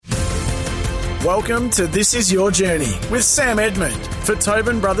Welcome to This Is Your Journey with Sam Edmund. For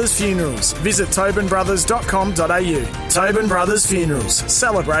Tobin Brothers Funerals, visit tobinbrothers.com.au. Tobin Brothers Funerals,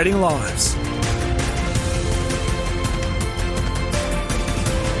 celebrating lives.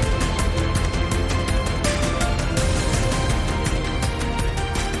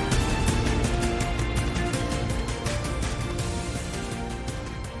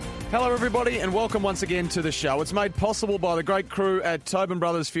 Hello everybody and welcome once again to the show. It's made possible by the great crew at Tobin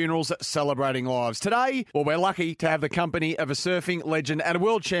Brothers Funerals, celebrating lives. Today, we're lucky to have the company of a surfing legend and a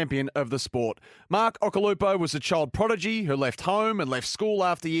world champion of the sport. Mark Occhilupo was a child prodigy who left home and left school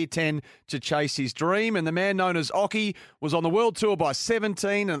after year 10 to chase his dream, and the man known as Occhi was on the world tour by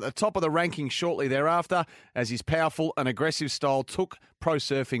 17 and at the top of the rankings shortly thereafter as his powerful and aggressive style took pro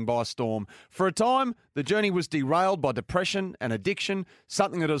surfing by storm. For a time, the journey was derailed by depression and addiction,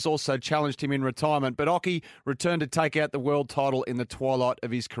 something that has also challenged him in retirement, but Occhi returned to take out the world title in the twilight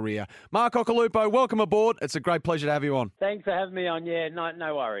of his career. Mark Occhilupo, welcome aboard. It's a great pleasure to have you on. Thanks for having me on. Yeah,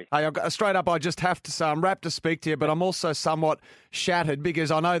 no worries. Hey, straight up, I just have to say I'm rapt to speak to you, but I'm also somewhat shattered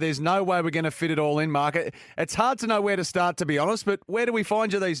because I know there's no way we're going to fit it all in, Mark. It's hard to know where to start, to be honest, but where do we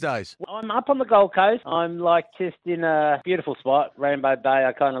find you these days? I'm up on the Gold Coast. I'm just in a beautiful spot, Rainbow Bay.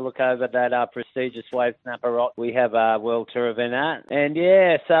 I kind of look over that prestigious wave snapper rock we have a world tour event at. And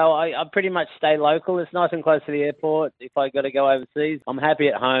yeah, so I pretty much stay local. It's nice and close to the airport. If I got to go overseas, I'm happy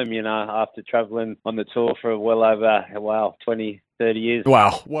at home, after travelling on the tour for well over, 20, 30 years.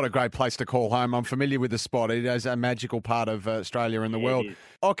 Wow, what a great place to call home. I'm familiar with the spot. It is a magical part of Australia and the world.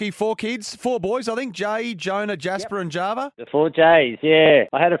 Occhi, 4 kids, 4 boys, I think. Jay, Jonah, Jasper and Java. The 4 J's, yeah.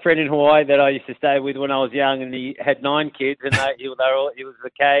 I had a friend in Hawaii that I used to stay with when I was young, and he had 9 kids, and they were all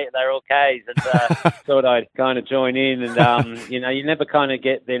K's, and thought I'd kind of join in. And, you never kind of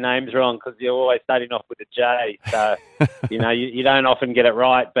get their names wrong because you're always starting off with a J. So, you don't often get it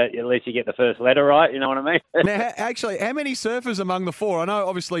right, but at least you get the first letter right, you know what I mean? Now, actually, how many surfers among the 4? I know,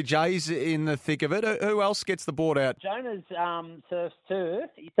 obviously, Jay's in the thick of it. Who else gets the board out? Jonah's surfs too.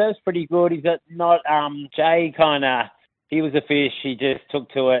 He surfs pretty good. He's not Jay kind of. He was a fish. He just took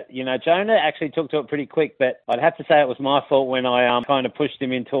to it. Jonah actually took to it pretty quick, but I'd have to say it was my fault when I kind of pushed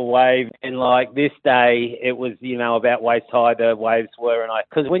him into a wave. And like this day, it was, about waist high the waves were.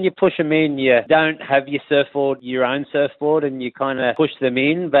 Because when you push them in, you don't have your own surfboard, and you kind of push them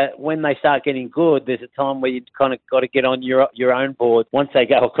in. But when they start getting good, there's a time where you kind of got to get on your own board. Once they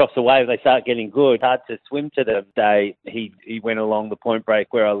go across the wave, they start getting good. It's hard to swim to them. He went along the point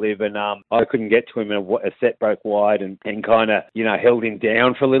break where I live, and I couldn't get to him, and a set broke wide, and kind of, held him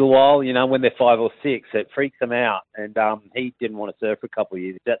down for a little while. When they're 5 or 6, it freaks them out. And he didn't want to surf for a couple of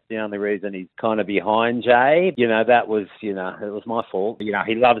years. That's the only reason he's kind of behind Jay. That was, it was my fault.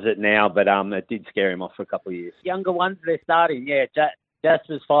 He loves it now, but it did scare him off for a couple of years. Younger ones, they're starting, yeah.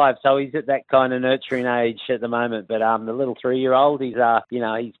 Jasper's 5, so he's at that kind of nurturing age at the moment. But the little 3-year-old, he's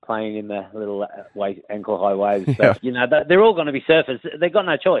he's playing in the little ankle-high waves. So, they're all going to be surfers. They've got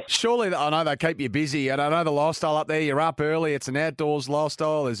no choice. Surely, I know they keep you busy, and I know the lifestyle up there, you're up early, it's an outdoors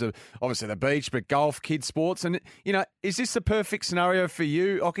lifestyle. There's obviously the beach, but golf, kids sports. And, is this the perfect scenario for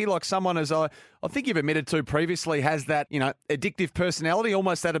you, Occhi? Like someone, as I think you've admitted to previously, has that, addictive personality,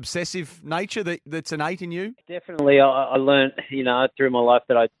 almost that obsessive nature that's innate in you? Definitely. I learned, through my life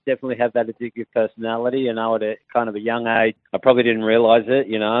that I definitely have that addictive personality, at a kind of a young age. I probably didn't realise it,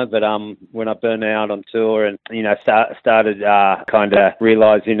 but when I burned out on tour and, started kind of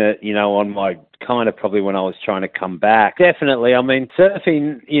realising it, on my kind of probably when I was trying to come back. Definitely. I mean,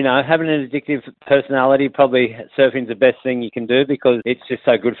 surfing, having an addictive personality, probably surfing's the best thing you can do because it's just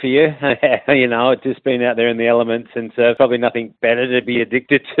so good for you. Just being out there in the elements and surf, probably nothing better to be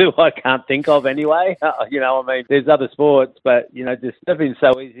addicted to, I can't think of anyway. There's other sports, but, just surfing's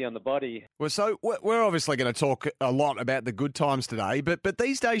so easy on the body. Well, so we're obviously going to talk a lot about the good times today, but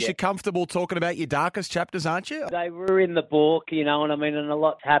these days You're comfortable talking about your darkest chapters, aren't you? They were in the book, and a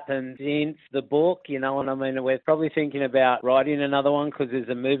lot's happened since the book, We're probably thinking about writing another one because there's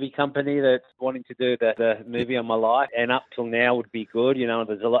a movie company that's wanting to do the movie on my life, and up till now would be good.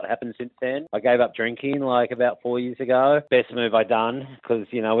 There's a lot happened since then. I gave up drinking about 4 years ago. Best move I done because,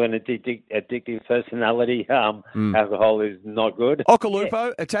 with an addictive personality, alcohol is not good.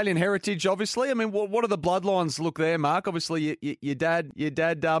 Occhilupo, Italian heritage, obviously. I mean, what do the bloodlines look there, Mark? Obviously, obviously your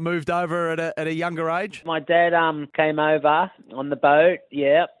dad moved over at a younger age. My dad came over on the boat,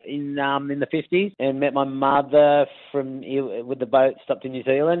 in the 50s, and met my mother with the boat stopped in New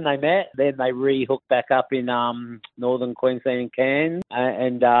Zealand. They met, then they re-hooked back up in northern Queensland and Cairns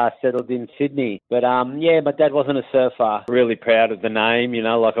and settled in Sydney. But my dad wasn't a surfer. Really proud of the name,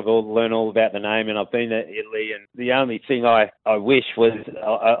 like I've learned all about the name, and I've been to Italy, and the only thing I wish was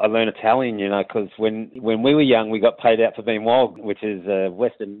I learned Italian, because when we were young, we got paid out for being wild, which is a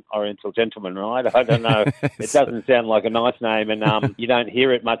Western Oriental gentleman, right? I don't know. It doesn't sound like a nice name, and you don't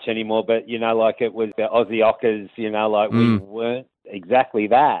hear it much anymore, but, like it was the Aussie Ockers, we weren't exactly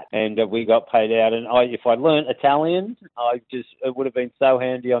that, and we got paid out. And if I learnt Italian, it would have been so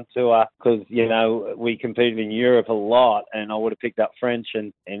handy on tour, because we competed in Europe a lot, and I would have picked up French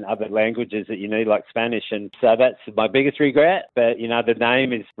and other languages that you need, like Spanish, and so that's my biggest regret. But the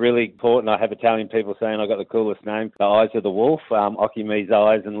name is really important. I have Italian people saying I got the coolest name, the Eyes of the Wolf. Occhi means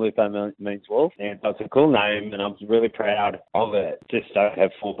eyes and Lupo means wolf, and it's a cool name, and I'm really proud of it. Just don't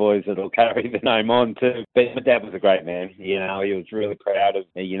have four boys that'll carry the name on too. But my dad was a great man. He was really proud of,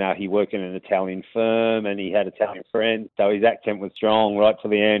 he worked in an Italian firm, and he had Italian friends, so his accent was strong right to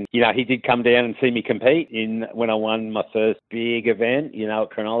the end. He did come down and see me compete when I won my first big event,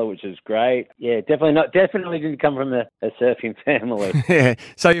 at Cronulla, which was great. Yeah, definitely didn't come from a surfing family. Yeah.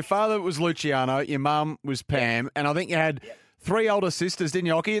 So your father was Luciano, your mum was Pam, and I think you had three older sisters, didn't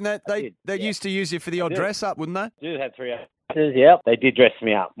you, Occhi? And they used to use you for the odd dress up, wouldn't they? I do have three sisters, yep. They did dress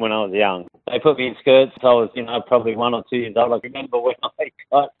me up when I was young. They put me in skirts. I was, probably 1 or 2 years old. I remember when I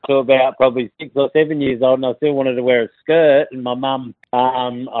got to about probably 6 or 7 years old, and I still wanted to wear a skirt, and my mum,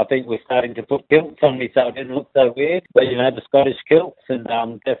 I think, was starting to put kilts on me so it didn't look so weird. But, the Scottish kilts, and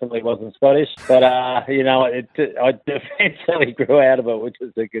definitely wasn't Scottish. But, I eventually grew out of it, which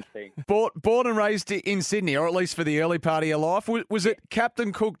was a good thing. Born and raised in Sydney, or at least for the early part of your life. Was it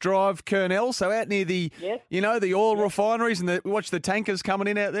Captain Cook Drive, Kurnell, so out near the, the oil refineries, and watch the tankers coming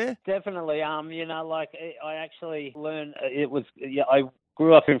in out there? Definitely. I actually learned I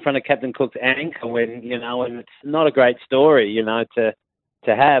grew up in front of Captain Cook's anchor when, and it's not a great story,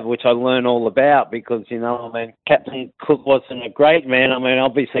 to have, which I learned all about because, Captain Cook wasn't a great man.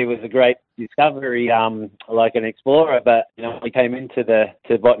 Obviously he was a great discovery, like an explorer, but, we came into to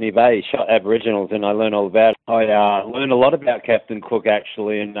Botany Bay, shot Aboriginals, and I learned all about it. I learned a lot about Captain Cook,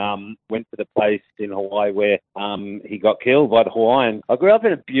 actually, and went to the place in Hawaii where he got killed by the Hawaiian. I grew up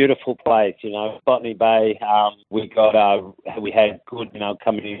in a beautiful place, Botany Bay. We had good,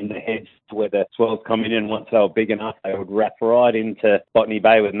 coming in the heads where the swells coming in. Once they were big enough, they would wrap right into Botany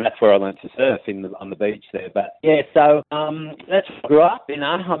Bay, and that's where I learned to surf on the beach there. But yeah, so that's where I grew up.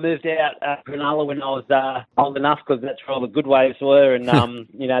 I moved out Cronulla when I was old enough because that's where all the good waves were, and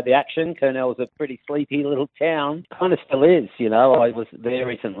the action. Kurnell was a pretty sleepy little town, kind of still is. I was there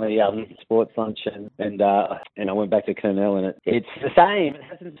recently, sports lunch, and I went back to Kurnell, and it's the same. It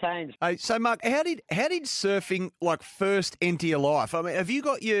hasn't changed. Hey, so Mark, how did surfing first enter your life? Have you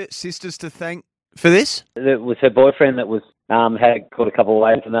got your sisters to thank for this? It was her boyfriend that was had caught a couple of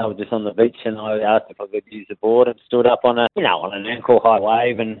waves, and they were just on the beach, and I asked if I could use the board and stood up on on an ankle high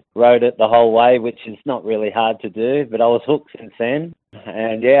wave and rode it the whole way, which is not really hard to do, but I was hooked since then.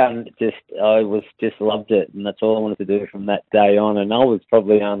 And I loved it, and that's all I wanted to do from that day on. And I was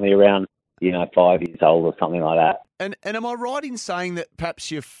probably only around 5 years old or something like that. And am I right in saying that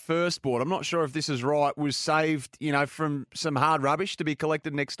perhaps your first board, I'm not sure if this is right, was saved, from some hard rubbish to be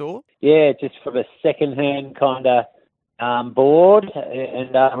collected next door? Yeah, just from a second-hand kind of board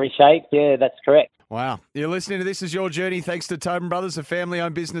and reshaped. Yeah, that's correct. Wow. You're listening to This Is Your Journey thanks to Tobin Brothers, a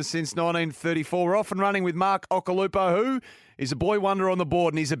family-owned business since 1934. We're off and running with Mark Occhilupo, who is a boy wonder on the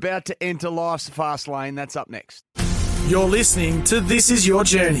board, and he's about to enter life's fast lane. That's up next. You're listening to This Is Your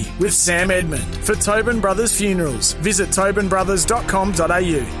Journey with Sam Edmund. For Tobin Brothers Funerals, visit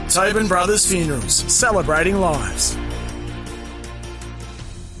tobinbrothers.com.au. Tobin Brothers Funerals, celebrating lives.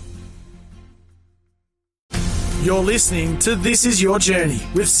 You're listening to This Is Your Journey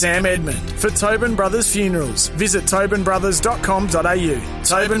with Sam Edmund. For Tobin Brothers Funerals, visit tobinbrothers.com.au.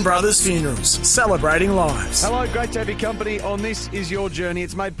 Tobin Brothers Funerals, celebrating lives. Hello, great to have your company on This Is Your Journey.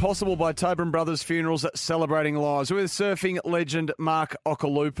 It's made possible by Tobin Brothers Funerals, celebrating lives, with surfing legend Mark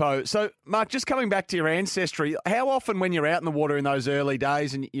Occhilupo. So, Mark, just coming back to your ancestry, how often when you're out in the water in those early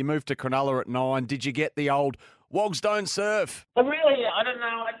days and you moved to Cronulla at 9, did you get the old wogs don't surf? I don't know.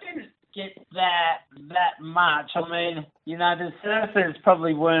 I didn't get that much. The surfers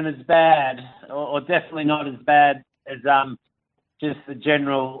probably weren't as bad, or definitely not as bad as just the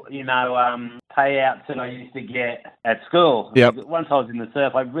general, payouts that I used to get at school. Yep. Once I was in the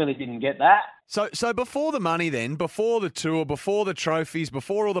surf, I really didn't get that. So before the money then, before the tour, before the trophies,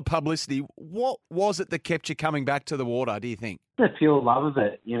 before all the publicity, what was it that kept you coming back to the water, do you think? The pure love of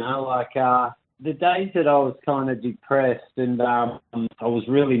it, the days that I was kind of depressed and I was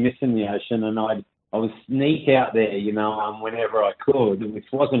really missing the ocean, and I would sneak out there, whenever I could, which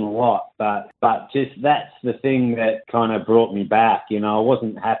wasn't a lot, but just that's the thing that kind of brought me back. I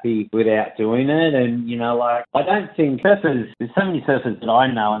wasn't happy without doing it. And, I don't think surfers, there's so many surfers that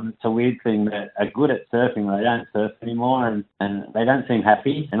I know, and it's a weird thing that are good at surfing. They don't surf anymore and they don't seem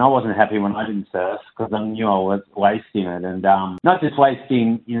happy. And I wasn't happy when I didn't surf because I knew I was wasting it. And not just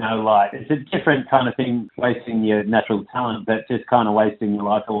wasting, it's a different kind of thing, wasting your natural talent, but just kind of wasting your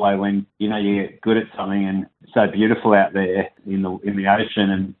life away when, you get good at something and it's so beautiful out there in the ocean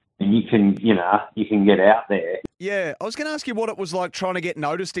and you can get out there. Yeah, I was going to ask you what it was like trying to get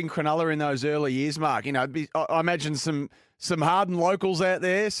noticed in Cronulla in those early years, Mark. I imagine some hardened locals out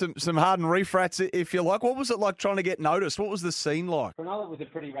there, some hardened reef rats, if you like. What was it like trying to get noticed? What was the scene like? Cronulla was a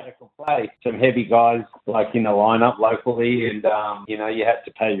pretty radical place. Some heavy guys like in the lineup locally, and you had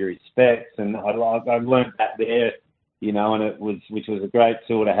to pay your respects, and I learned that there. which was a great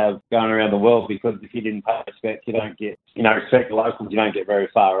tour to have going around the world, because if you didn't pay respect, you don't get, respect the locals, you don't get very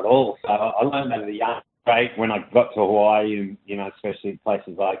far at all. So I learned that at a young age when I got to Hawaii and, especially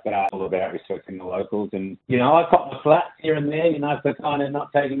places like that, all about respecting the locals. And, I caught my flats here and there, for kind of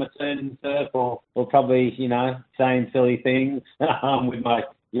not taking my turn in surf or probably, saying silly things with my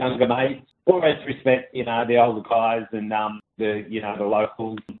younger mates. Always respect, the older guys and the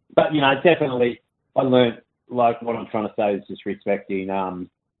locals. But, definitely I learned, like, what I'm trying to say is just respecting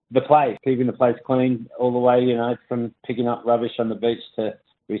the place, keeping the place clean all the way, from picking up rubbish on the beach to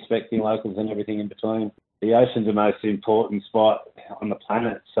respecting locals and everything in between. The ocean's the most important spot on the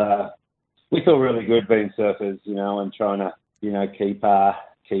planet, so we feel really good being surfers, and trying to, keep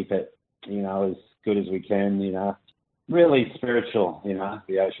it, as good as we can, really spiritual,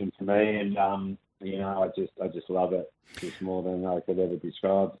 the ocean to me, and I just love it, just more than I could ever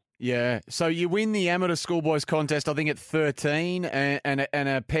describe. Yeah, so you win the amateur schoolboys contest, I think, at 13, and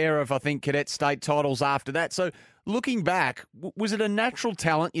a pair of, I think, cadet state titles after that. So looking back, was it a natural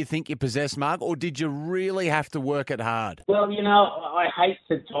talent you think you possessed, Mark, or did you really have to work it hard? Well, I hate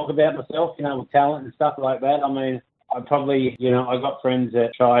to talk about myself, with talent and stuff like that. I mean, I probably, I got friends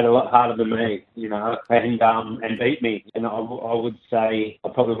that tried a lot harder than me, and beat me. And I would say I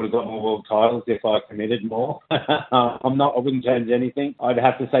probably would have got more world titles if I committed more. I wouldn't change anything. I'd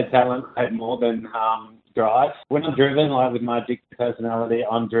have to say talent had more than drive. When I'm driven, like with my addictive personality,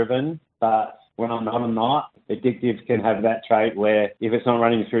 I'm driven, but when I'm not, I'm not. Addictive can have that trait where if it's not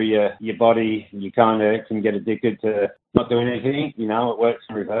running through your body, you kind of can get addicted to not doing anything. It works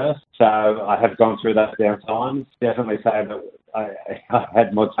in reverse. So I have gone through that down times. Definitely say that I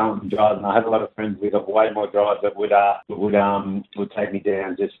had more talent than drive, and I had a lot of friends with way more drive that would take me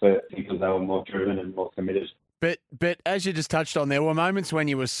down just because they were more driven and more committed. But as you just touched on, there were moments when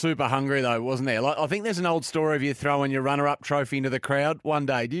you were super hungry, though, wasn't there? Like, I think there's an old story of you throwing your runner-up trophy into the crowd one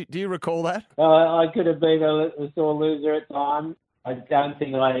day. Do you recall that? I could have been a sore loser at times. I don't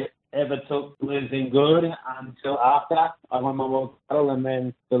think I ever took losing good until after I won my world title, and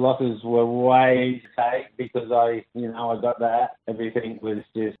then the losses were way easy to take because I got that. Everything was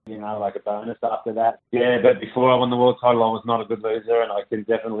just, like a bonus after that. Yeah, but before I won the world title, I was not a good loser, and I can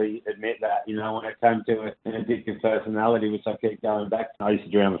definitely admit that, when it came to an addictive personality, which I keep going back to. I used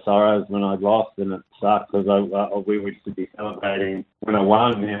to drown my sorrows when I'd lost, and it sucked because we used to be celebrating when I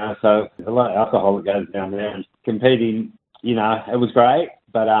won, so there's a lot of alcohol that goes down there, and competing, it was great,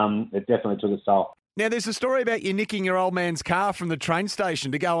 but it definitely took a toll. Now, there's a story about you nicking your old man's car from the train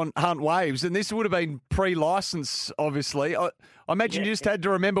station to go and hunt waves, and this would have been pre-licence, obviously. I imagine you just had to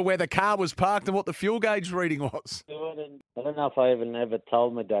remember where the car was parked and what the fuel gauge reading was. I don't know if I even ever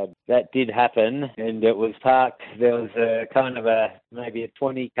told my dad. That did happen, and it was parked. There was maybe a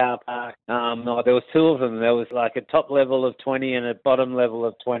 20 car park. No, there was two of them. There was like a top level of 20 and a bottom level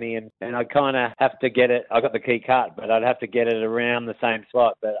of 20, and I kind of have to get it. I got the key cut, but I'd have to get it around the same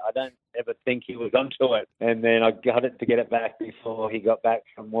spot, but I don't ever think he was onto it. And then I got it to get it back before he got back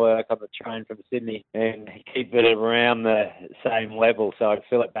from work on the train from Sydney, and keep it around the same level so I'd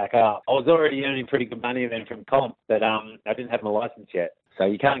fill it back up. I was already earning pretty good money then from comp, but I didn't have my license yet. So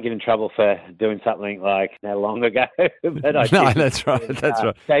you can't get in trouble for doing something like how long ago. But I No, did. that's right. That's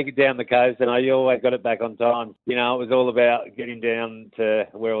right. Take it down the coast, and I always got it back on time. You know, it was all about getting down to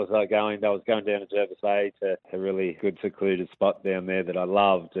where was I going? I was going down to Jervis Bay to a really good secluded spot down there that I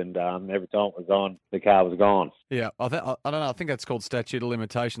loved, and every time it was on, the car was gone. Yeah, I don't know. I think that's called statute of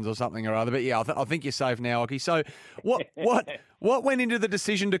limitations or something or other. But yeah, I think you're safe now, Occhi. So what went into the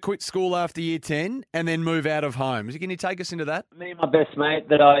decision to quit school after year 10 and then move out of home? Can you take us into that? Me and my best mate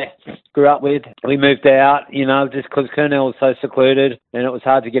that I grew up with, we moved out, you know, just because Kurnell was so secluded and it was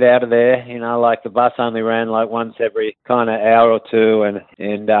hard to get out of there. You know, like the bus only ran like once every kind of hour or two, and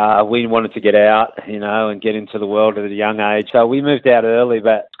we wanted to get out, you know, and get into the world at a young age. So we moved out early,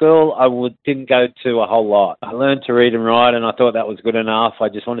 but school didn't go to a whole lot. I learned to read and write, and I thought that was good enough. I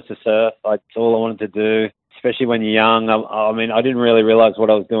just wanted to surf. That's all I wanted to do. Especially when you're young. I mean, I didn't really realise what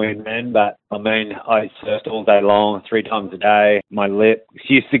I was doing then, but I mean, I surfed all day long, 3 times a day. My lip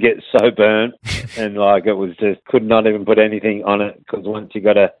used to get so burnt, and like it was just could not even put anything on it, because once you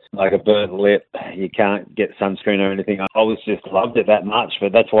got a burnt lip, you can't get sunscreen or anything. I was just loved it that much,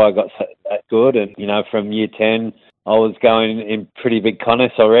 but that's why I got so that good. And you know, from year 10. I was going in pretty big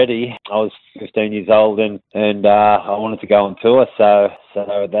contests already. I was 15 years old, and I wanted to go on tour, so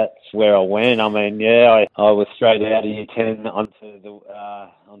that's where I went. I mean, yeah, I was straight out of year 10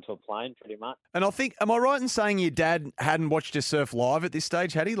 onto a plane, pretty much. And I think, am I right in saying your dad hadn't watched you surf live at this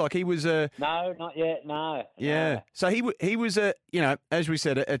stage, had he? Like he was a... No, not yet, no. Yeah. No. So he was a, you know, as we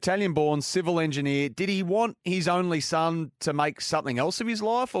said, Italian-born civil engineer. Did he want his only son to make something else of his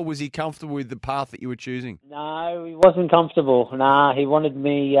life, or was he comfortable with the path that you were choosing? No, he wasn't comfortable. Nah, he wanted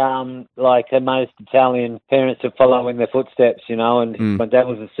me, like most Italian parents, to follow in their footsteps, you know, and my dad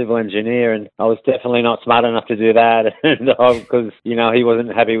was a civil engineer, and I was definitely not smart enough to do that, because, you know, he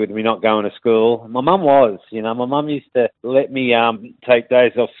wasn't happy with me not going to school. My mum was, you know, my mum used to let me take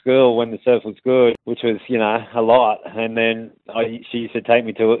days off school when the surf was good, which was, you know, a lot, and then she used to take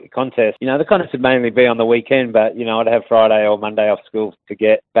me to a contest. You know, the contest would mainly be on the weekend, but, you know, I'd have Friday or Monday off school to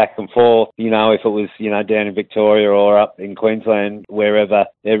get back and forth, you know, if it was, you know, down in Victoria or up in Queensland, wherever,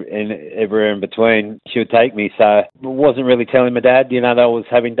 everywhere in between, she would take me. So I wasn't really telling my dad, you know, that I was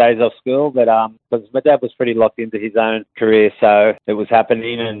having days off school, but because my dad was pretty locked into his own career, so it was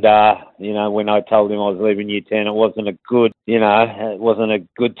happening. And, you know, when I told him I was leaving year 10, it wasn't a good, you know, it wasn't a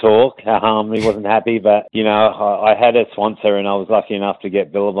good talk. He wasn't happy, but, you know, I had a sponsor, and I was lucky enough to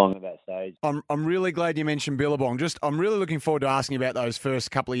get Billabong at that stage. I'm really glad you mentioned Billabong. I'm really looking forward to asking about those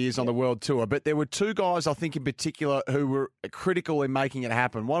first couple of years on the World Tour, but there were 2 guys, I think, in particular, who were critical in making it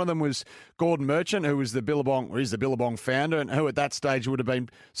happen. One of them was Gordon Merchant, who was the Billabong founder, and who at that stage would have been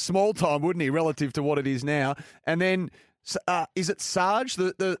small time, wouldn't he, relative to what it is now. And then is it Sarge,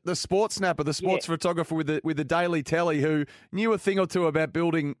 the sports snapper, the sports photographer with the Daily Telly, who knew a thing or two about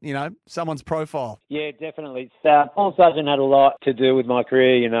building, you know, someone's profile? Yeah, definitely. Paul Sargent had a lot to do with my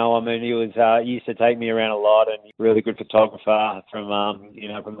career. You know, I mean, he used to take me around a lot, and really good photographer from you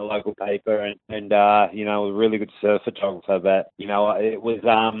know, from the local paper, and you know, a really good surf photographer. But you know, it was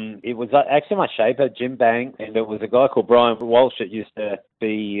actually my shaper, Jim Bang, and it was a guy called Brian Walsh that used to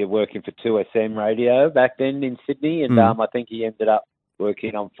be working for 2SM Radio back then in Sydney, and I think he ended up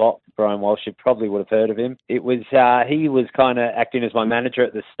working on Fox. Brian Walsh, you probably would have heard of him. It was he was kind of acting as my manager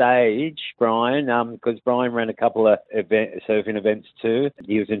at the stage, Brian, because Brian ran a couple of surfing events too.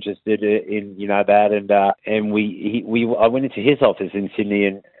 He was interested in, you know, that, and I went into his office in Sydney,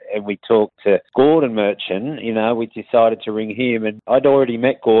 and we talked to Gordon Merchant. You know, we decided to ring him, and I'd already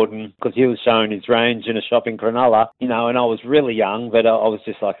met Gordon because he was showing his range in a shop in Cronulla, you know, and I was really young, but I was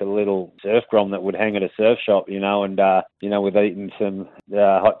just like a little surf grom that would hang at a surf shop, you know, and, you know, with eating some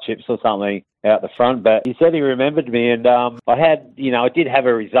hot chips or something out the front. But he said he remembered me, and I did have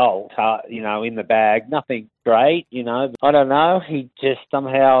a result, you know, in the bag. Nothing great, you know. I don't know. He just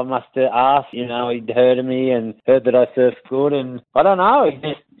somehow must have asked, you know, he'd heard of me and heard that I surfed good, and I don't know. He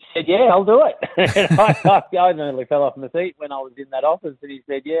just said, yeah, I'll do it. And I nearly fell off my seat when I was in that office, and he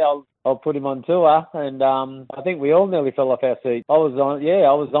said, yeah, I'll put him on tour. And I think we all nearly fell off our seat. I was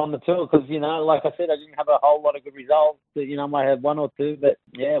on the tour because, you know, like I said, I didn't have a whole lot of good results. You know, I might have 1 or 2, but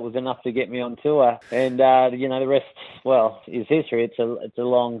yeah, it was enough to get me on tour. And, you know, the rest, well, is history. It's a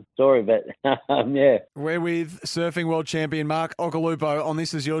long story, but yeah. We're with surfing world champion Mark Occhilupo on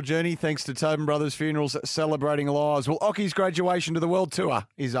This Is Your Journey, thanks to Tobin Brothers Funerals, celebrating lives. Well, Ocky's graduation to the World Tour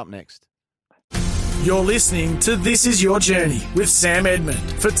is up next. You're listening to This Is Your Journey with Sam Edmund.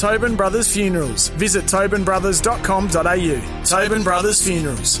 For Tobin Brothers Funerals, visit tobinbrothers.com.au. Tobin Brothers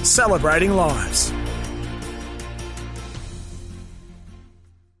Funerals, celebrating lives.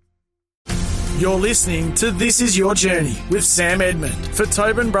 You're listening to This Is Your Journey with Sam Edmund. For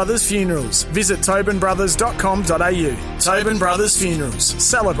Tobin Brothers Funerals, visit tobinbrothers.com.au. Tobin Brothers Funerals,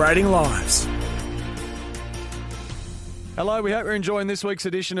 celebrating lives. Hello, we hope you're enjoying this week's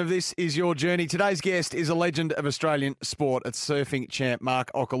edition of This Is Your Journey. Today's guest is a legend of Australian sport. It's surfing champ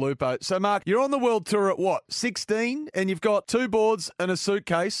Mark Occhilupo. So, Mark, you're on the world tour at what, 16? And you've got 2 boards and a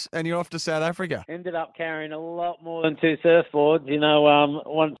suitcase, and you're off to South Africa. Ended up carrying a lot more than 2 surfboards.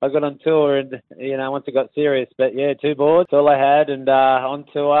 Once I got on tour and, once it got serious. But, 2 boards, all I had. And on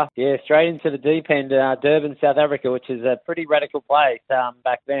tour, straight into the deep end, Durban, South Africa, which is a pretty radical place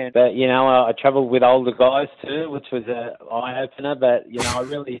back then. But, I travelled with older guys too, which was a eye-opener, but, I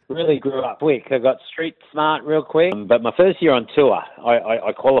really grew up quick. I got street smart real quick. But my first year on tour,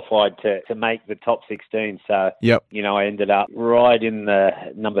 I qualified to make the top 16. So, yep. I ended up right in the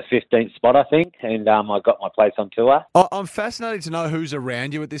number 15th spot, I think, and I got my place on tour. I'm fascinated to know who's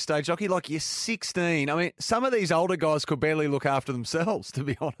around you at this stage, Occhi. Like, you're 16. I mean, some of these older guys could barely look after themselves, to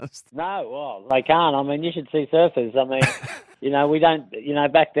be honest. No, well, they can't. I mean, you should see surfers. I mean... we don't,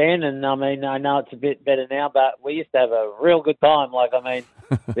 back then, and I mean, I know it's a bit better now, but we used to have a real good time.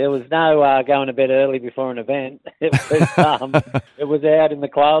 There was no going to bed early before an event. It was out in the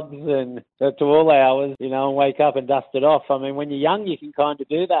clubs and to all hours, and wake up and dust it off. I mean, when you're young, you can kind of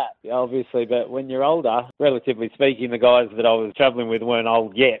do that, obviously, but when you're older, relatively speaking, the guys that I was travelling with weren't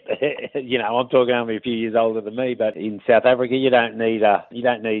old yet. I'm talking only a few years older than me, but in South Africa, didn't need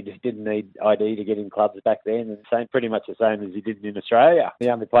ID to get in clubs back then, and pretty much the same as you did in Australia. The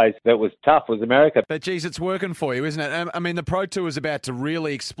only place that was tough was America. But geez, it's working for you, isn't it? I mean, the Pro Tour is about to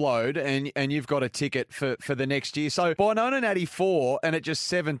really explode, and you've got a ticket for the next year. So by 1984 and at just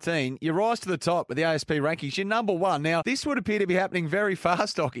 17, you rise to the top with the ASP rankings. You're number 1. Now, this would appear to be happening very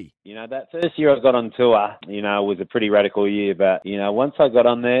fast, Occhi. That first year I got on tour, was a pretty radical year. But, once I got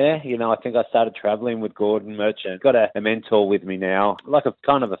on there, I think I started travelling with Gordon Merchant. Got a mentor with me now, like a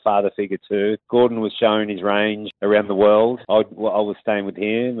kind of a father figure too. Gordon was showing his range around the world. I was staying with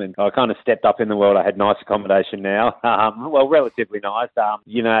him, and I kind of stepped up in the world. I had nice accommodation now, relatively nice.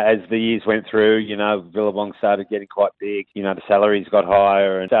 As the years went through, Billabong started getting quite big. The salaries got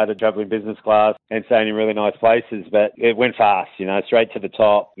higher, and started travelling business class and staying in really nice places. But it went fast, straight to the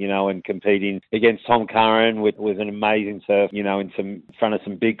top, and competing against Tom Curran was an amazing surf, in front of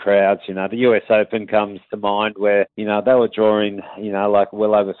some big crowds. The US Open comes to mind where, they were drawing,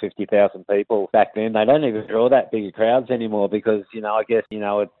 well over 50,000 people back then. They don't even draw that big crowds anymore because, I guess,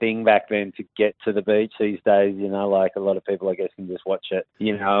 a thing back then to get to the beach these days, a lot of people, I guess, can just watch it,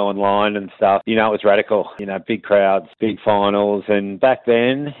 online and stuff. It was radical, big crowds, big finals. And back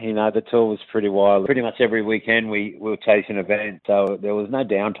then, the tour was pretty wild. Pretty much every weekend we were chasing events. So there was no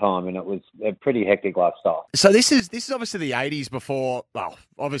downtime, and it was a pretty hectic lifestyle. So this is obviously the 80s before,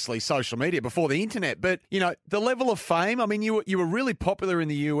 obviously social media, before the internet. But, the level of fame, I mean, you were really popular in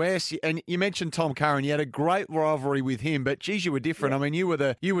the US, and you mentioned Tom Curran. You had a great rivalry with him, but geez, you were different. Yeah. I mean,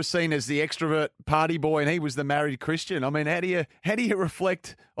 you were seen as the extrovert party boy, and he was the married Christian. I mean, how do you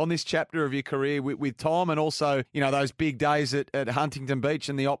reflect on this chapter of your career with Tom, and also, those big days at Huntington Beach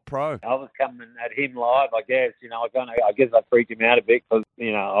and the Op Pro? I was coming at him live, I guess. I guess I freaked him out a bit because,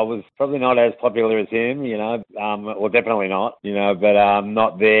 I was probably not as popular as him, well, definitely not, but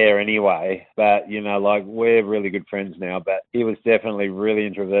not there anyway. But, we're really good friends now, but he was definitely really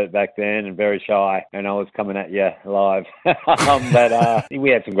introvert back then and very shy, and I was coming at you live. But we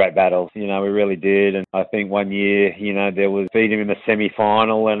had some great battles, we really did. And I think one year, there was beat him in the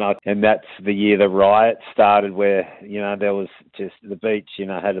semi-final, and that's the year the riot started where, there was just the beach,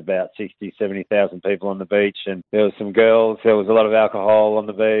 had about 60, 70,000 people on the beach, and there was some girls, there was a lot of alcohol on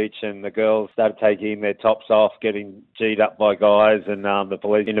the beach, and the girls started taking their tops off, getting G'd up by guys, and the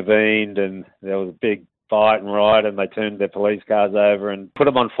police intervened, and there was a big fight and riot, and they turned their police cars over and put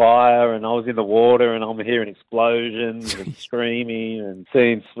them on fire, and I was in the water, and I'm hearing explosions and screaming and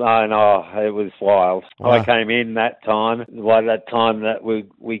seeing smoke. It was wild. Wow. I came in that time, that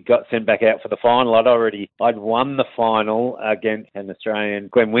we got sent back out for the final. I'd won the final against an Australian,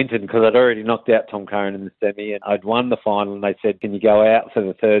 Glenn Winton, because I'd already knocked out Tom Curran in the semi, and I'd won the final, and they said, can you go out for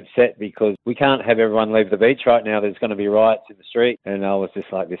the third set because we can't have everyone leave the beach right now. There's going to be riots in the street. And I was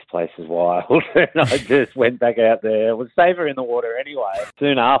just like, this place is wild. And I just went back out there. It was safer in the water anyway.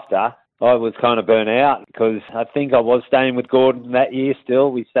 Soon after, I was kind of burnt out because I think I was staying with Gordon that year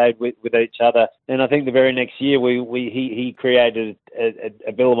still. We stayed with each other. And I think the very next year he created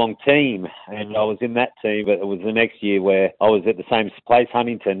a Billabong team, and I was in that team, but it was the next year where I was at the same place,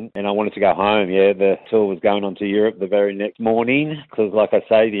 Huntington, and I wanted to go home. Yeah, the tour was going on to Europe the very next morning because, like I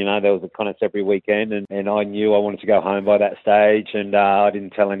say, there was a contest every weekend, and I knew I wanted to go home by that stage, and I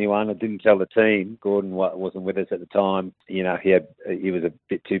didn't tell anyone. I didn't tell the team. Gordon wasn't with us at the time. He was a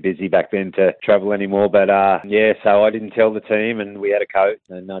bit too busy back then to travel anymore, but so I didn't tell the team, and we had a coach,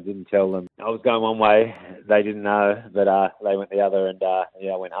 and I didn't tell them. I was going one way, they didn't know, but they went the other, and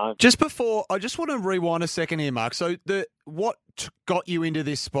I went home. Just before, I just want to rewind a second here, Mark. So what got you into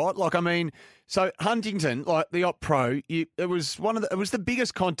this spot? So Huntington, like the Op Pro, it was the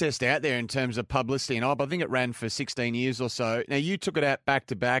biggest contest out there in terms of publicity and I think it ran for 16 years or so. Now you took it out back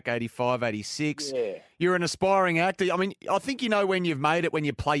to back, 85, 86. Yeah. You're an aspiring actor. I think when you've made it when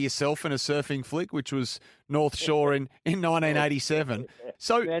you play yourself in a surfing flick, which was North Shore in 1987.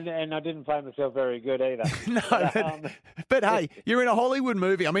 So and I didn't play myself very good either. No, but hey, you're in a Hollywood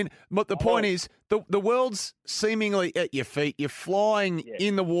movie. But the point is, the world's seemingly at your feet. You're flying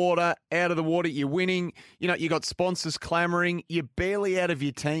in the water, out of the water. You're winning. You got sponsors clamoring. You're barely out of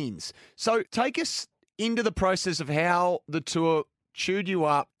your teens. So take us into the process of how the tour chewed you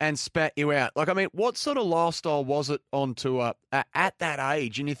up and spat you out. What sort of lifestyle was it on tour at that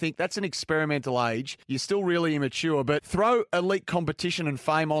age? And you think that's an experimental age. You're still really immature, but throw elite competition and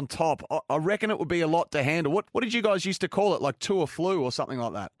fame on top. I reckon it would be a lot to handle. What did you guys used to call it, like tour flu or something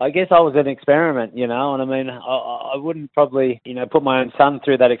like that? I guess I was an experiment, and I wouldn't probably, put my own son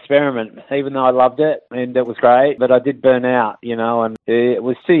through that experiment, even though I loved it and it was great, but I did burn out, and it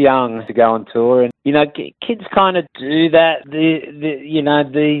was too young to go on tour. And, kids kind of do that,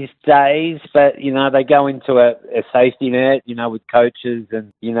 these days, but, they go into a safety net, with coaches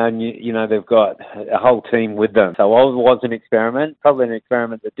and, they've got a whole team with them. So I was an experiment, probably an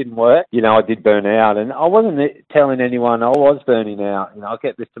experiment that didn't work. I did burn out, and I wasn't telling anyone I was burning out. I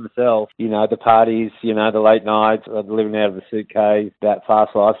kept this to myself. The parties, the late nights, living out of a suitcase, that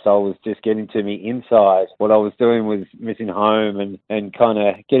fast lifestyle was just getting to me inside. What I was doing was missing home and kind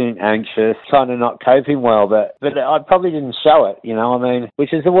of getting anxious, kind of not coping well, but I probably didn't show it,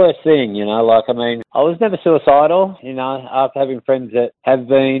 which is the worst thing, I was never suicidal, after having friends that have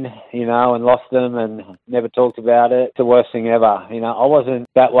been, and lost them and never talked about it. It's the worst thing ever. I wasn't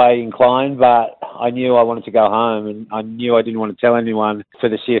that way inclined, but I knew I wanted to go home, and I knew I didn't want to tell anyone for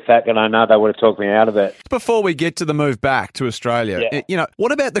the sheer fact that I know they would have talked me out of it. Before we get to the move back to Australia,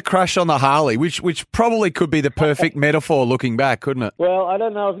 what about the crash on the Harley, which probably could be the perfect metaphor looking back, couldn't it? Well, I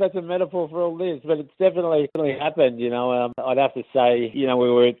don't know if that's a metaphor for all this, but it's definitely happened. I'd have to say, we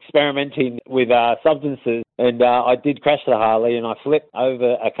were experimenting with substances, and I did crash the Harley, and I flipped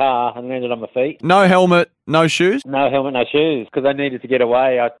over a car and landed on my feet. No helmet, no shoes? No helmet, no shoes, because I needed to get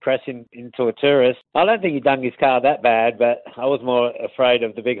away. I crashed into a tourist. I don't think he dunged his car that bad, but I was more afraid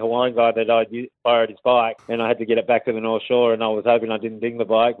of the big Hawaiian guy that I'd borrowed his bike, and I had to get it back to the North Shore, and I was hoping I didn't ding the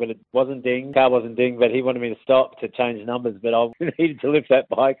bike, but it wasn't dinged. Car wasn't dinged, but he wanted me to stop to change numbers, but I needed to lift that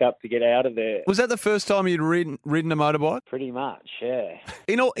bike up to get out of there. Was that the first time you'd ridden a motorbike? Pretty much, yeah.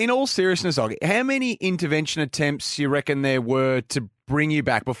 In all seriousness, Oggy, how many intervention attempts you reckon there were to bring you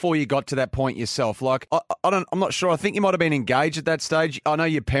back before you got to that point yourself? I'm not sure. I think you might have been engaged at that stage. I know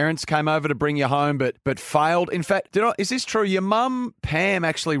your parents came over to bring you home, but failed. In fact, is this true? Your mum, Pam,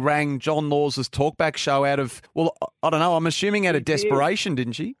 actually rang John Laws's talkback show out of, I don't know, I'm assuming out of desperation,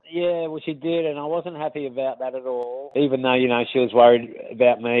 didn't she? Yeah, well, she did, and I wasn't happy about that at all, even though, she was worried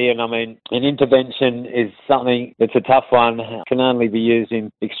about me. And, an intervention is something that's a tough one, can only be used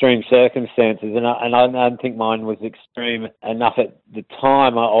in extreme circumstances, and I don't think mine was extreme enough at the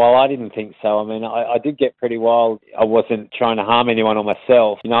time. I didn't think so. I did get pretty wild. I wasn't trying to harm anyone or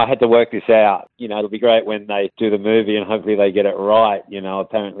myself. I had to work this out. It'll be great when they do the movie and hopefully they get it right.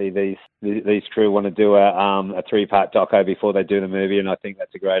 Apparently these crew want to do a 3-part doco before they do the movie, and I think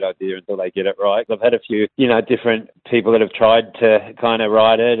that's a great idea until they get it right. I've had a few, different people that have tried to kind of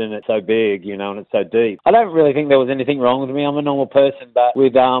write it, and it's so big, and it's so deep. I don't really think there was anything wrong with me. I'm a normal person, but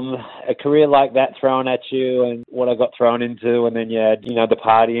with a career like that thrown at you and what I got thrown into, and then you had, the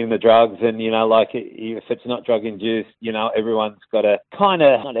party and the drugs, and, if it's not drug induced, everyone's got a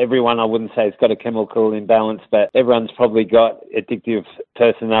not everyone, I wouldn't say, has got a chemical imbalance, but everyone's probably got addictive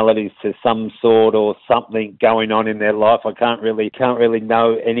personalities to some sort or something going on in their life. I can't really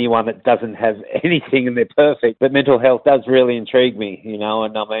know anyone that doesn't have anything and they're perfect, but mental health does really intrigue me, and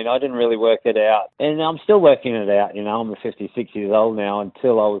I didn't really work it out, and I'm still working it out. I'm 56 years old now.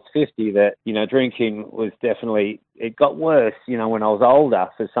 Until I was 50, that, drinking was definitely, it got worse, when I was older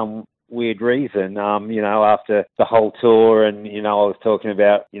for some weird reason. After the whole tour and, I was talking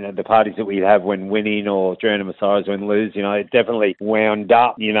about, the parties that we have when winning or during a massage when losing, it definitely wound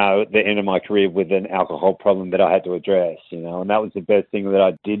up, at the end of my career with an alcohol problem that I had to address, and that was the best thing that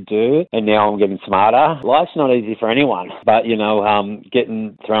I did do. And now I'm getting smarter. Life's not easy for anyone, but,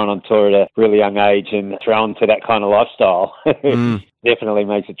 getting thrown on tour at a really young age and thrown to that kind of lifestyle definitely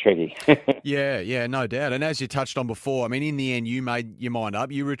makes it tricky. Yeah, no doubt. And as you touched on before, I mean, in the end, you made your mind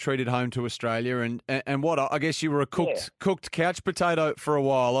up. You retreated home to Australia, and what? I guess you were a cooked couch potato for a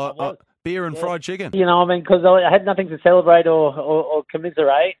while. Beer and fried chicken. Because I had nothing to celebrate or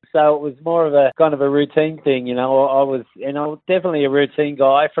commiserate, so it was more of a kind of a routine thing. I was definitely a routine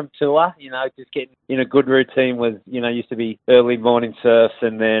guy from tour. Just getting in a good routine was, used to be early morning surfs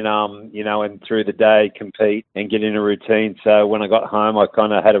and then, and through the day compete and get in a routine. So when I got home, I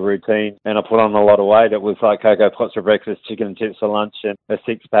kind of had a routine and I put on a lot of weight. It was like cocoa pots for breakfast, chicken and chips for lunch, and a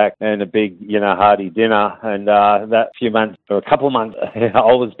six-pack and a big, hearty dinner. And that few months or a couple of months,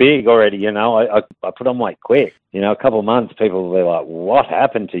 I was big already. I put on weight quick. A couple of months, people will be like, what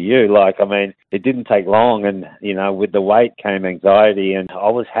happened to you? It didn't take long. And, with the weight came anxiety. And I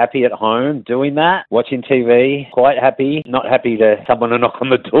was happy at home doing that, watching TV, quite happy. Not happy to someone to knock on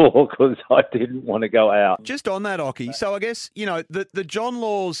the door because I didn't want to go out. Just on that, Occhi, so I guess, the John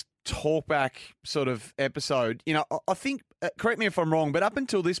Laws talkback sort of episode, I think, correct me if I'm wrong, but up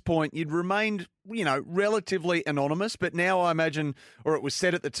until this point, you'd remained, relatively anonymous. But now I imagine, or it was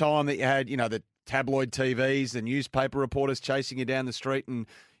said at the time that you had, the tabloid TVs, the newspaper reporters chasing you down the street and,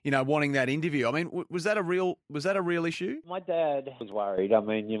 wanting that interview. I mean, was that a real issue? My dad was worried.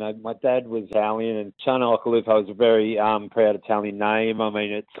 My dad was Italian, and Chano Occhilupo was a very proud Italian name.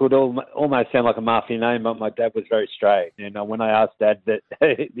 It could almost sound like a mafia name, but my dad was very straight. And when I asked Dad that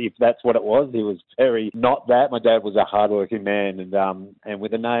if that's what it was, he was very not that. My dad was a hardworking man, and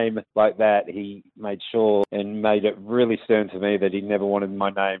with a name like that, he made sure and made it really stern to me that he never wanted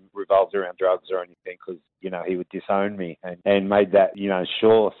my name revolved around drugs or anything, because he would disown me, and made that,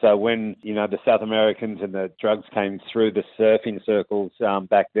 sure. So when, the South Americans and the drugs came through the surfing circles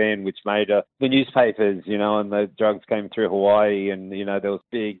back then, which made the newspapers, and the drugs came through Hawaii, and, there was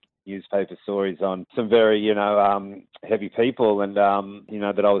big newspaper stories on some very, heavy people and,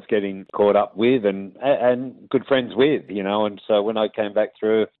 that I was getting caught up with and good friends with, and so when I came back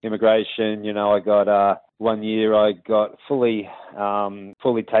through immigration, I got, 1 year I got fully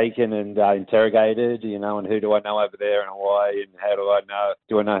taken and interrogated, and who do I know over there in Hawaii, and how do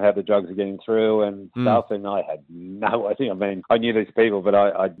I know how the drugs are getting through and stuff, and I had no idea. I knew these people, but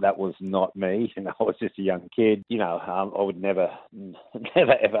I that was not me, I was just a young kid, I would never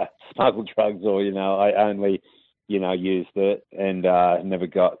ever smuggle drugs, or, I only, used it and never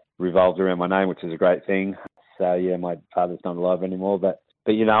got revolved around my name, which is a great thing. So, yeah, my father's not alive anymore, but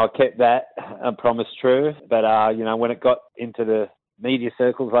I kept that promise true. But, when it got into the media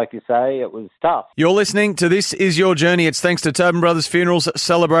circles, like you say, it was tough. You're listening to This Is Your Journey. It's thanks to Tobin Brothers Funerals,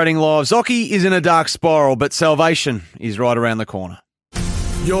 celebrating lives. Occhi is in a dark spiral, but salvation is right around the corner.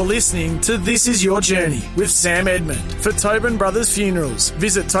 You're listening to This Is Your Journey with Sam Edmund. For Tobin Brothers Funerals,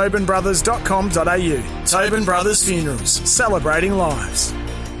 visit tobinbrothers.com.au. Tobin Brothers Funerals, celebrating lives.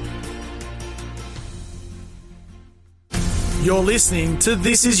 You're listening to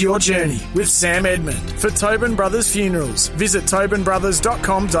This Is Your Journey with Sam Edmund. For Tobin Brothers Funerals, visit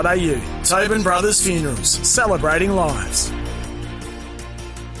tobinbrothers.com.au. Tobin Brothers Funerals, celebrating lives.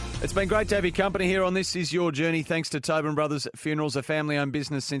 It's been great to have your company here on This Is Your Journey. Thanks to Tobin Brothers Funerals, a family-owned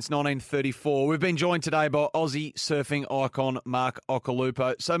business since 1934. We've been joined today by Aussie surfing icon Mark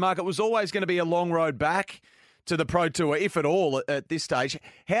Occhilupo. So, Mark, it was always going to be a long road back to the Pro Tour, if at all, at this stage.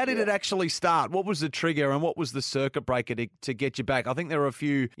 How did it actually start? What was the trigger and what was the circuit breaker to get you back? I think there were a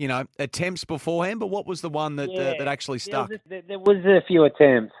few, attempts beforehand, but what was the one that actually stuck? There was a few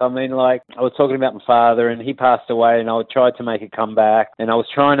attempts. I was talking about my father, and he passed away, and I tried to make a comeback, and I was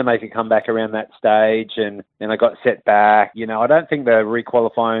trying to make a comeback around that stage, and I got set back. I don't think the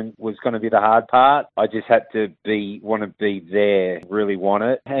requalifying was going to be the hard part. I just had to want to be there, really want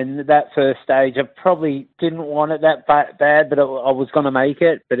it. And that first stage, I probably didn't want it that bad, but I was going to make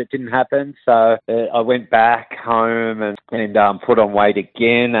it, but it didn't happen. So I went back home and put on weight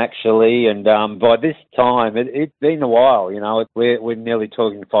again, actually. And by this time, it's been a while. We're nearly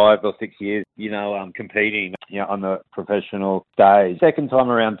talking 5 or 6 years. Competing, on the professional stage. Second time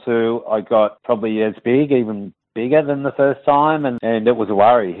around too, I got probably as big, even bigger than the first time, and it was a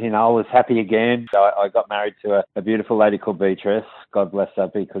worry. You know, I was happy again. So I got married to a beautiful lady called Beatrice. God bless her,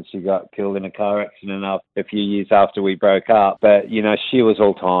 because she got killed in a car accident a few years after we broke up. But, you know, she was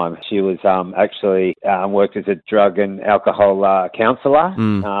all time. She was actually worked as a drug and alcohol counsellor.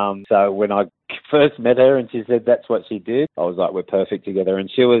 So when I first met her and she said that's what she did, I was like, we're perfect together.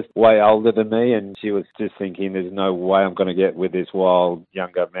 And she was way older than me, and she was just thinking, there's no way I'm going to get with this wild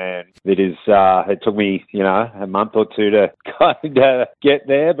younger man. It took me, you know, a month or two to kind of get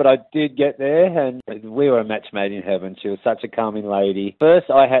there, but I did get there, and we were a match made in heaven. She was such a calming lady. First,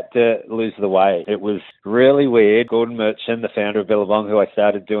 I had to lose the weight. It was really weird. Gordon Merchant, the founder of Billabong, who I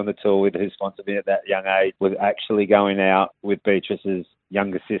started doing the tour with, who sponsored me at that young age, was actually going out with Beatrice's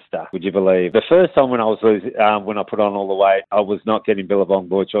younger sister, would you believe? The first time when I was when I put on all the weight, I was not getting Billabong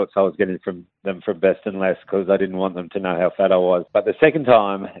board shorts. I was getting them from Best and Less, because I didn't want them to know how fat I was. But the second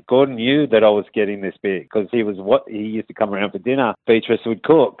time, Gordon knew that I was getting this big, because he used to come around for dinner. Beatrice would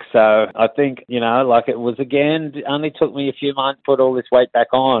cook. So I think, you know, like it was, again, it only took me a few months to put all this weight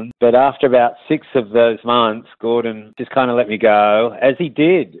back on. But after about 6 of those months, Gordon just kind of let me go, as he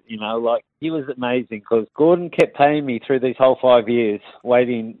did, you know, like, he was amazing, because Gordon kept paying me through these whole 5 years,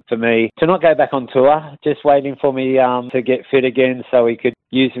 waiting for me to not go back on tour, just waiting for me to get fit again so he could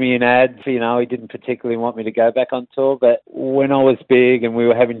use me in ads. You know, he didn't particularly want me to go back on tour, but when I was big and we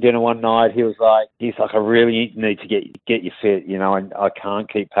were having dinner one night, he's like, I really need to get you fit, you know, and I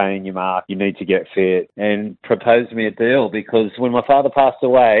can't keep paying you, Mark. You need to get fit. And proposed me a deal, because when my father passed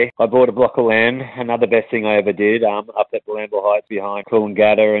away, I bought a block of land, another best thing I ever did, up at Balambal Heights behind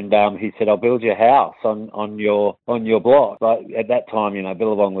Coolangatta, and he said, I'll build your house on your block. But at that time, you know,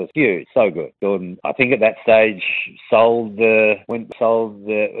 Billabong was huge, so good. Gordon, I think at that stage, sold the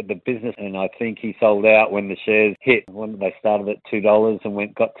business, and I think he sold out when the shares hit, when they started at $2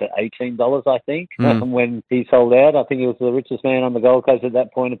 and got to $18, I think. When he sold out, I think he was the richest man on the Gold Coast at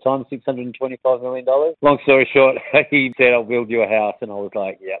that point in time, $625 million. Long story short, he said, I'll build you a house, and I was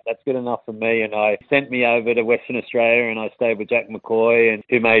like, yeah, that's good enough for me. And I sent me over to Western Australia, and I stayed with Jack McCoy, and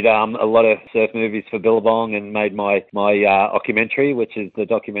who made a lot of surf movies for Billabong, and made my documentary, which is the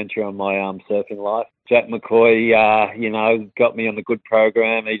documentary on my surfing life. Jack McCoy, you know, got me on the good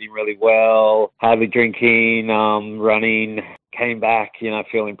program, eating really well, hardly drinking, running, came back, you know,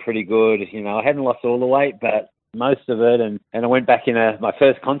 feeling pretty good. You know, I hadn't lost all the weight, but most of it, and I went back in my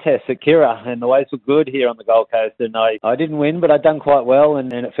first contest at Kirra, and the waves were good here on the Gold Coast, and I didn't win, but I'd done quite well,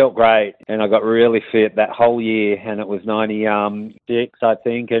 and it felt great, and I got really fit that whole year, and it was 96, I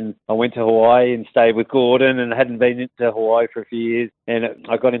think, and I went to Hawaii and stayed with Gordon, and hadn't been into Hawaii for a few years, and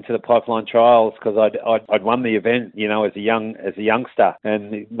I got into the pipeline trials because I'd won the event, you know, as a youngster,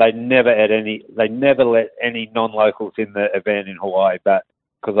 and they never let any non-locals in the event in Hawaii, but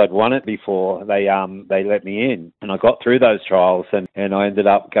because I'd won it before, they let me in, and I got through those trials, and I ended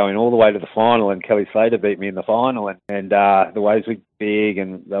up going all the way to the final, and Kelly Slater beat me in the final, and the waves were big,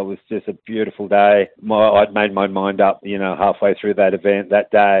 and that was just a beautiful day. I'd made my mind up, you know, halfway through that event that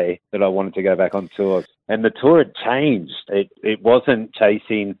day, that I wanted to go back on tour. And the tour had changed. It wasn't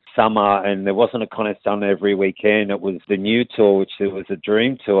chasing summer, and there wasn't a contest on every weekend. It was the new tour, which was a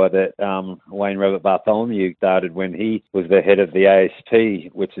dream tour that Wayne Robert Bartholomew started when he was the head of the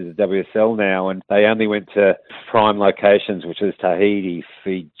ASP, which is the WSL now. And they only went to prime locations, which was Tahiti,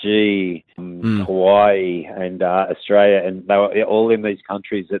 Fiji, Hawaii, and Australia. And they were all in these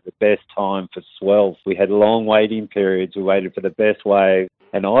countries at the best time for swell. We had long waiting periods. We waited for the best wave.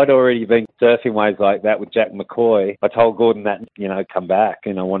 And I'd already been surfing waves like that with Jack McCoy. I told Gordon that, you know, come back,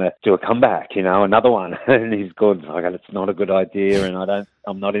 and I want to do a comeback, you know, another one. And Gordon's like, it's not a good idea, and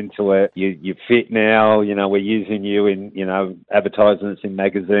I'm not into it. You're fit now, you know, we're using you in, you know, advertisements in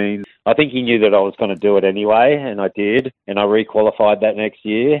magazines. I think he knew that I was going to do it anyway, and I did. And I re-qualified that next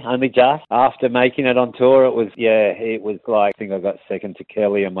year. Only just after making it on tour, it was like, I think I got second to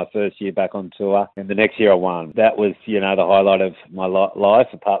Kelly on my first year back on tour. And the next year I won. That was, you know, the highlight of my life,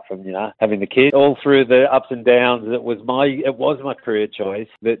 apart from, you know, having the kids. All through the ups and downs, it was my career choice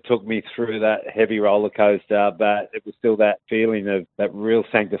that took me through that heavy roller coaster, but it was still that feeling of that real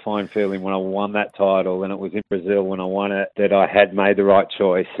sanctifying feeling when I won that title, and it was in Brazil when I won it, that I had made the right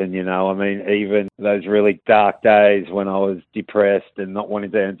choice. And, you know, I mean, even those really dark days when I was depressed and not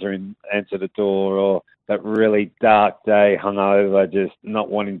wanting to answer the door, or that really dark day, hungover, just not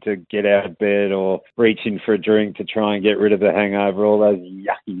wanting to get out of bed or reaching for a drink to try and get rid of the hangover, all those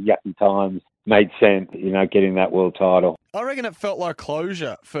yucky times made sense, you know, getting that world title. I reckon it felt like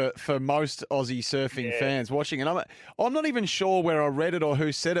closure for most Aussie surfing fans watching. And I'm not even sure where I read it or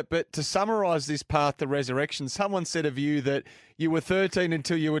who said it, but to summarise this path to resurrection, someone said of you that you were 13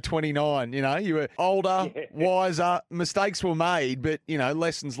 until you were 29. You know, you were older, wiser. Mistakes were made, but, you know,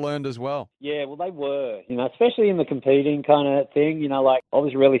 lessons learned as well. Yeah, well, they were, you know, especially in the competing kind of thing. You know, like I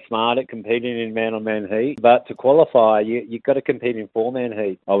was really smart at competing in man-on-man heat, but to qualify, you've got to compete in four-man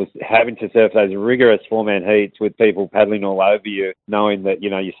heat. I was having to surf those rigorous four-man heats with people paddling all over you, knowing that, you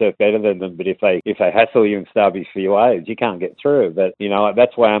know, you surf better than them, but if they hassle you and stubbies for your waves, you can't get through. But, you know,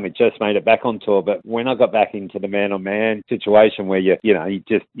 that's why I just made it back on tour. But when I got back into the man-on-man situation where you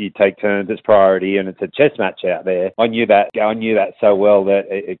take turns as priority and it's a chess match out there, I knew that so well that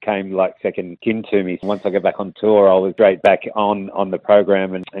it came like second kin to me. Once I got back on tour, I was straight back on the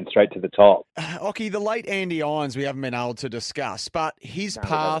program and straight to the top. Occy, the late Andy Irons we haven't been able to discuss, but his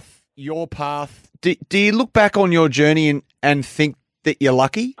path, your path, do you look back on your journey and think that you're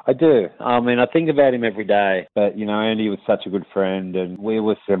lucky? I do. I mean, I think about him every day. But, you know, Andy was such a good friend and we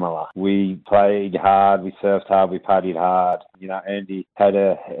were similar. We played hard, we surfed hard, we partied hard. You know, Andy had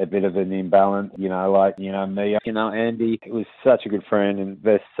a bit of an imbalance, you know, like, you know, me. You know, Andy was such a good friend and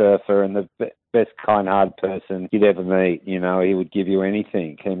best surfer and the best kind-hearted person you'd ever meet. You know, he would give you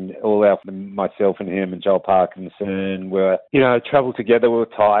anything. And all our, myself and him and Joel Parkinson were, you know, travelled together. We were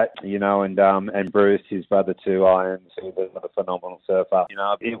tight, you know, and Bruce, his brother too, Irons, who was a phenomenal surfer. You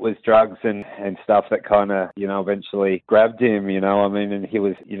know, it was drugs and stuff that kind of, you know, eventually grabbed him, you know. I mean, and he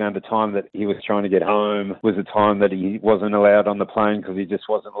was, you know, the time that he was trying to get home was a time that he wasn't allowed on the plane because he just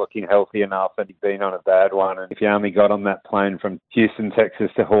wasn't looking healthy enough and he'd been on a bad one. And if he only got on that plane from Houston, Texas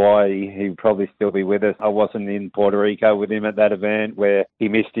to Hawaii, he'd probably still be with us. I wasn't in Puerto Rico with him at that event where he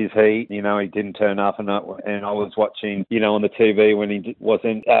missed his heat. You know, he didn't turn up, and I was watching, you know, on the TV when he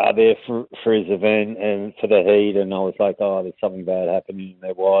wasn't there for his event and for the heat, and I was like, oh, there's something bad happening. And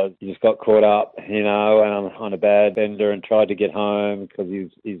there was. He just got caught up, you know, on a bad bender and tried to get home because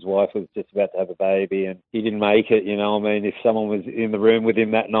his wife was just about to have a baby, and he didn't make it. You know, I mean, if someone was in the room with him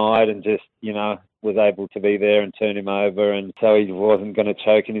that night and just, you know, was able to be there and turn him over, and so he wasn't going to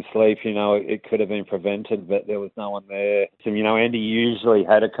choke in his sleep. You know, it could have been prevented, but there was no one there. So, you know, Andy usually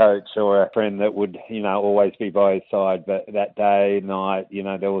had a coach or a friend that would, you know, always be by his side. But that night, you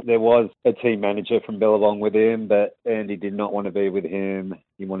know, there was a team manager from Billabong with him, but Andy did not want to be with him.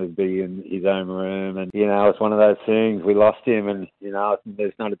 He wanted to be in his own room. And, you know, it's one of those things. We lost him, and, you know,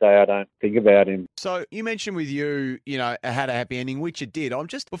 there's not a day I don't think about him. So you mentioned with you, you know, it had a happy ending, which it did.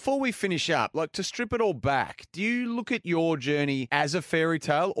 Before we finish up, like, to strip it all back, do you look at your journey as a fairy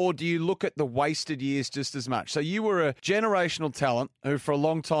tale, or do you look at the wasted years just as much? So you were a generational talent who for a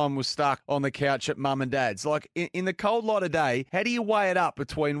long time was stuck on the couch at mum and dad's. Like, in the cold light of day, how do you weigh it up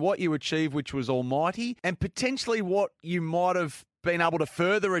between what you achieved, which was almighty, and potentially what you might have been able to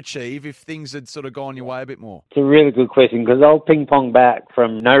further achieve if things had sort of gone your way a bit more? It's a really good question, because I'll ping pong back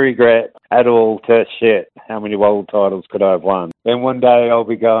from no regret at all to shit. How many world titles could I have won? Then one day I'll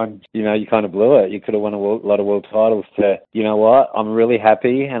be going, you know, you kind of blew it. You could have won a lot of world titles to, you know what, I'm really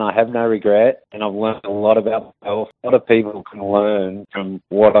happy and I have no regret and I've learned a lot about myself. A lot of people can learn from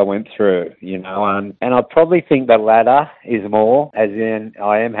what I went through, you know, and I probably think the latter is more, as in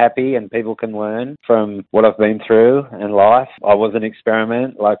I am happy and people can learn from what I've been through in life. I was an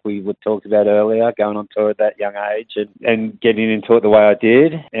experiment, like we talked about earlier, going on tour at that young age and getting into it the way I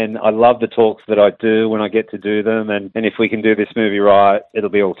did. And I love the talks that I do when I get to do them. And if we can do this movie right, it'll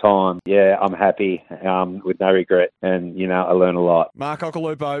be all time. Yeah, I'm happy with no regret. And, you know, I learn a lot. Mark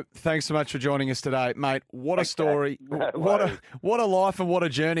Occhilupo, thanks so much for joining us today. Mate, what a story. What a life and what a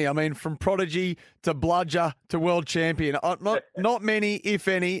journey. I mean, from prodigy to bludger to world champion. Not many, if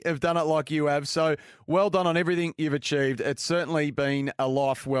any, have done it like you have. So well done on everything you've achieved. It's certainly been a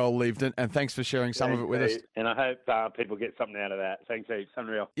life well lived, and thanks for sharing some of it with us. And I hope people get something out of that. Thanks, heaps.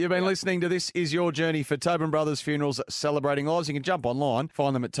 Unreal. You've been listening to This Is Your Journey for Tobin Brothers Funerals Celebrating Lives. You can jump online,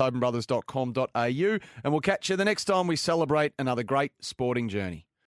 find them at tobinbrothers.com.au, and we'll catch you the next time we celebrate another great sporting journey.